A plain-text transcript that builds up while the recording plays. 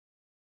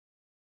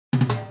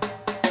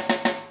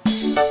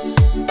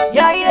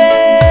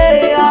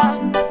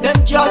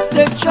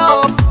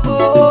chop.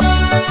 Oh.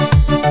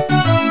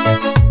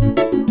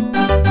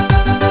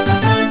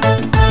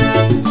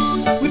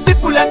 We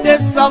people them they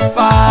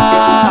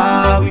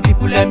suffer, we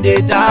people them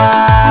they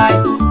die.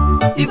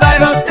 The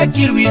virus they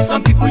kill we,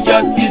 some people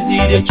just busy,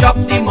 they chop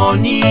the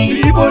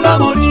money. Ebola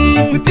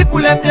money, we people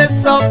them they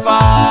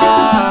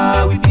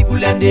suffer, we people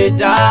them they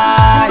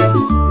die.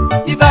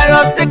 The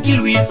virus they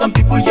kill we, some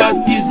people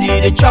just busy,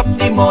 they chop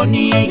the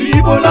money.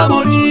 Ebola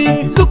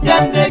money, look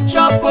them they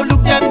chop, oh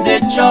look them they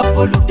chop,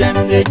 oh look them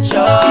they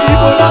chop.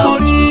 Ebola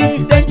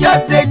money, then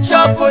just they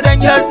chop, oh then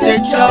just they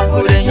chop,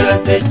 oh then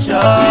just they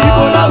chop.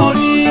 Ebola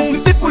money,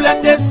 we people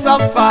them they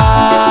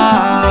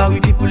suffer, we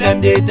people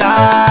them they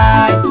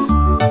die.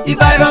 The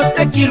virus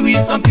they kill we,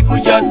 some people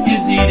just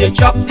busy, they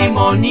chop the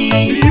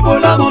money.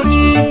 Ebola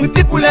money, we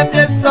people them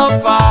they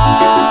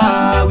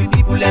suffer, we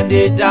people them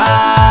they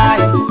die.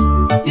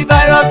 The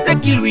virus they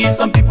kill we,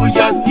 some people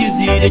just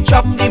busy, they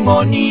chop the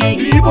money.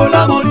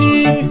 Ebola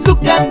money,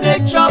 look them they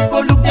chop,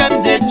 oh look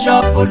them they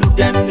chop, oh look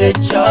them they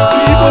chop.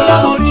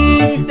 Ebola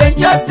money, then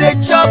just they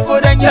chop, oh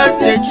then just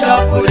they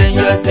chop, oh then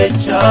just they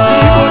chop.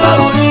 Ebola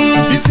money,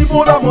 this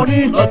Ebola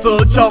money, not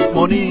to chop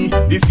money.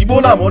 This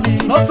Ebola money,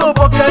 not to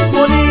pocket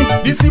money.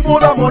 This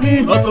Ebola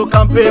money, not to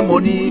campaign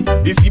money.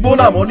 This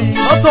Ebola money,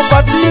 not to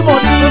party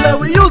money. So that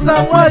we use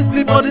them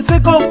wisely for the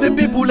sake of the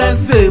people and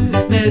save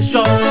this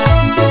nation.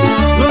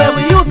 So that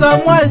we use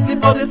them wisely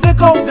for the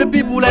sake of the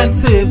people and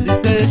save this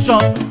nation.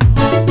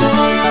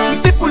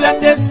 We people them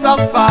they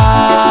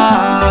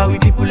suffer, we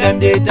people them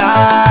they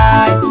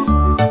die.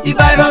 The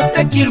virus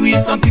they kill we,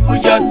 some people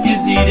just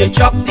busy, they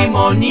chop the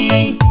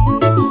money.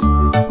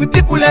 We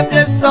people them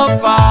they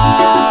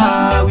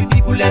suffer, we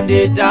people them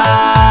they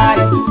die.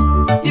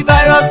 The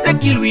virus they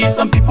kill we,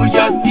 some people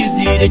just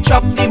busy, they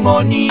chop the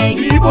money.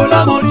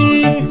 Ebola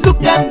money, look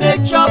them they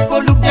chop, oh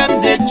look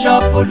them they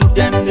chop, oh look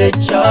them they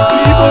chop.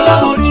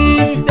 Ebola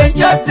money, then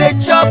just they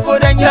chop, oh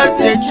then just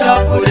they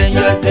chop, oh then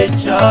just they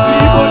chop.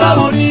 Ebola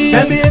money,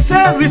 them be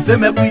terrorists, they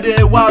make we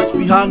dey wash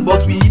we hand,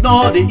 but we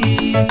know they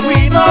eat.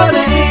 we know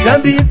they eat.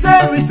 Them be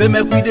terrorists, they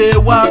make we dey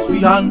wash we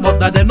hand, but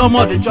that they no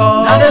more the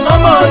chop. Now they no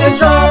more they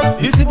chop.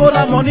 This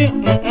Ebola money,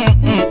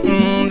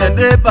 then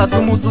they pass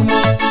sumu.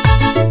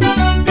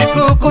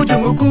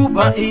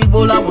 Kujumukuba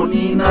Ebola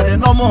money, now they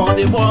no more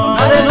the boy.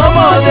 Now they no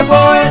more the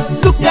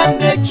boy. Look them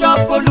they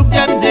chop, oh look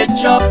them they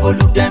chop, oh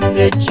look them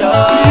they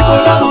chop.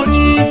 Ebola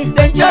money,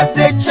 then just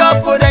they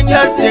chop, oh then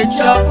just they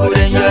chop, oh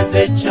then just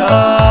they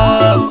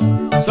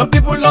chop. Some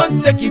people don't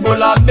take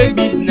Ebola make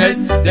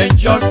business, then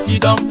just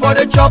sit down for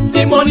the chop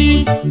the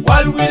money.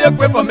 While we dey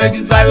pray for make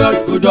this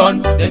virus go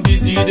down, then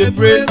busy they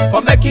pray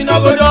for making no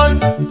go down.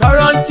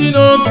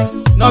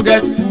 Quarantinos no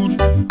get food.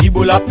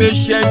 Ebola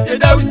patient, they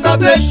die with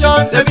starvation.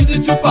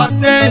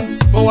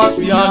 72% for us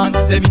we hand,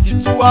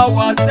 72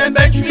 hours, then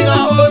bench we na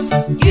host.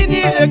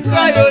 Guinea they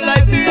cry, oh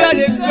Liberia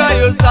they cry,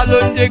 oh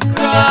Salon they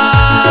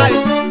cry.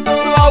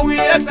 So how we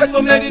expect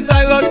to make this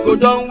virus go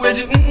down with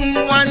the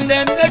one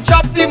them they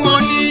chop the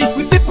money.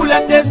 We people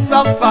them they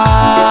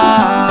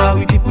suffer,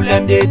 we people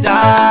them they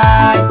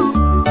die.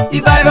 The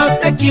virus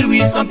they kill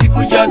we, some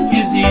people just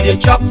busy, they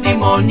chop the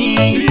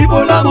money.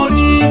 Ebola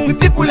money, we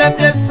people them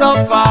they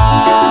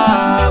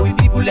suffer, we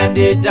people them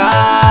they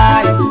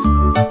die.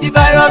 The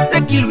virus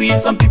they kill we,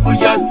 some people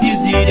just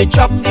busy, they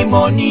chop the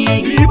money.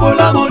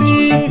 Ebola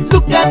money,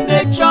 look them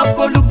they chop,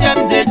 oh look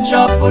them they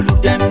chop, oh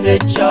look them they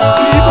chop.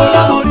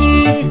 Ebola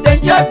money,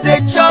 then just they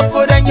chop,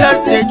 oh then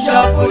just they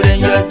chop, oh then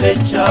just they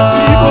chop.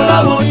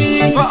 Ebola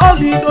money, for all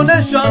the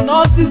donation,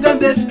 all system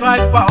they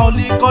strike, for all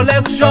the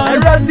collection,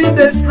 everything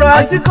they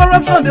strike.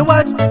 Anti-corruption they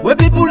watch, where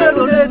people they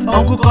donate,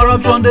 uncle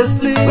corruption they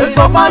sleep. Where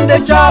some man they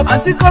chop,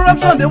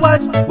 anti-corruption they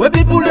watch, where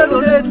people they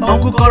donate,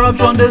 uncle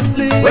corruption they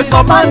sleep. where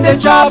some man they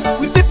chop,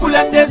 we people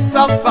them they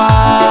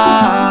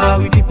suffer,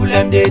 we people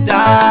them they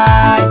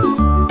die.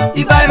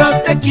 The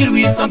virus they kill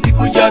we, some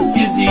people just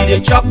busy, they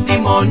chop the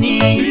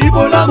money.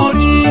 Ebola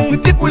money, we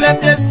people them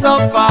they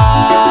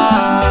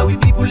suffer, we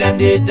people them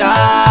they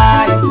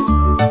die.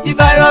 The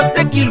virus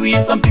they kill we,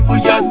 some people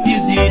just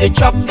busy, they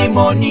chop the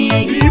money.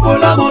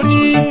 Ebola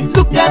money,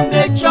 look them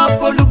they chop,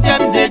 oh look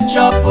them they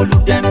chop, oh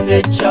look them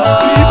they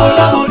chop.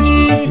 Ebola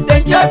money,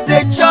 then just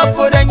they chop,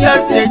 oh then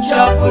just they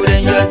chop, oh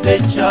then just they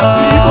chop.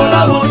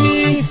 Ebola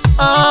money,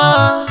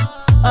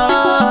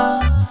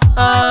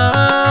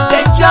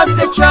 then just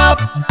they chop,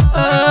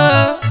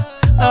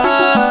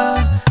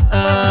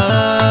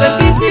 then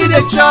busy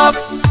they chop,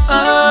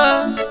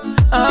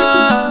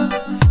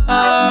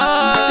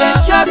 then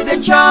just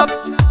they chop,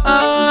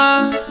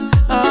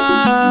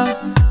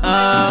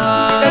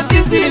 then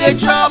busy they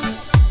chop.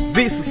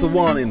 This is a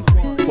warning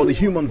for the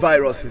human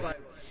viruses.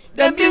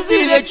 Then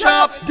busy they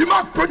chop. The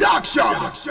Mac Production.